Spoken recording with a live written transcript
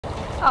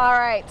All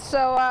right,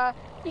 so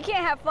you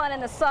can't have fun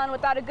in the sun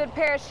without a good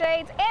pair of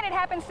shades, and it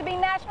happens to be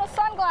National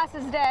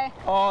Sunglasses Day.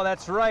 Oh,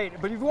 that's right.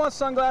 But if you want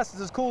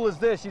sunglasses as cool as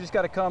this, you just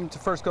got to come to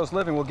First Coast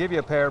Living. We'll give you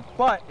a pair.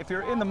 But if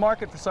you're in the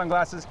market for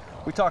sunglasses,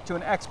 we talked to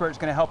an expert who's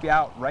going to help you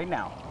out right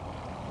now.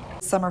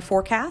 Summer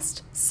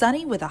forecast,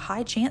 sunny with a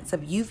high chance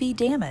of UV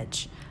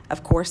damage.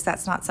 Of course,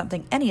 that's not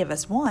something any of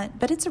us want,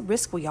 but it's a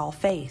risk we all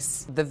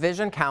face. The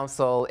Vision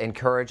Council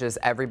encourages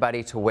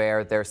everybody to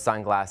wear their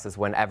sunglasses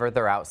whenever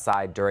they're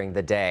outside during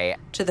the day.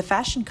 To the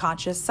fashion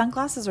conscious,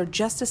 sunglasses are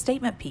just a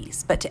statement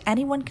piece, but to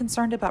anyone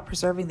concerned about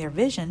preserving their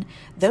vision,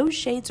 those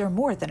shades are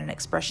more than an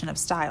expression of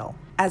style.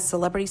 As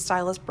celebrity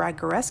stylist Brad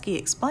Goreski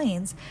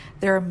explains,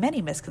 there are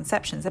many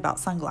misconceptions about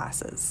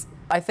sunglasses.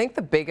 I think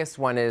the biggest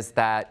one is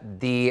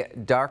that the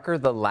darker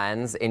the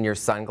lens in your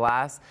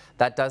sunglass,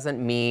 that doesn't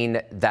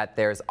mean that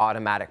there's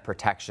automatic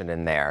protection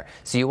in there.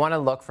 So you want to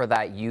look for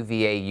that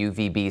UVA,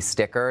 UVB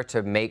sticker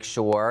to make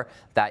sure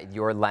that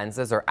your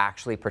lenses are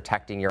actually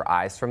protecting your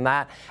eyes from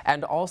that.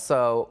 And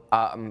also,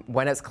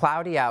 when it's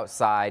cloudy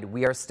outside,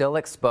 we are still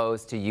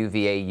exposed to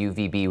UVA,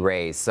 UVB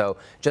rays. So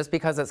just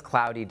because it's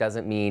cloudy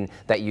doesn't mean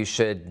that you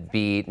should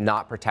be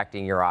not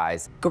protecting your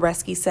eyes.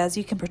 Goreski says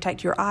you can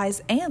protect your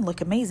eyes and look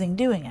amazing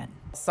doing it.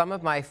 Some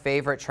of my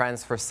favorite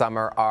trends for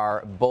summer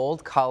are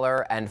bold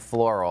color and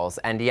florals,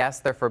 and yes,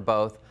 they're for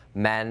both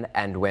men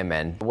and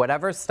women.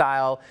 Whatever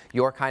style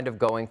you're kind of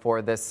going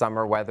for this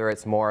summer, whether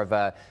it's more of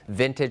a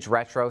vintage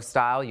retro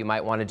style, you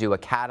might want to do a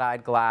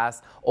cat-eyed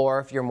glass,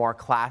 or if you're more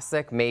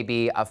classic,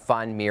 maybe a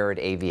fun mirrored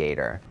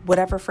aviator.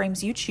 Whatever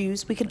frames you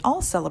choose, we can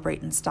all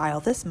celebrate in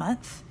style this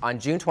month. On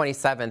June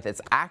 27th,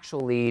 it's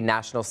actually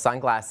National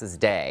Sunglasses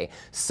Day,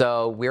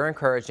 so we're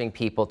encouraging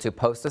people to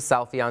post a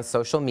selfie on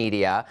social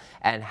media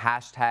and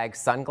hashtag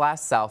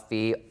sunglass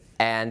selfie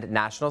and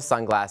National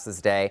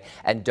Sunglasses Day,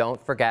 and don't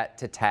forget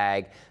to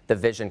tag the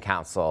Vision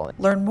Council.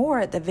 Learn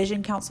more at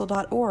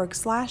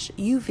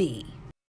thevisioncouncil.org/UV.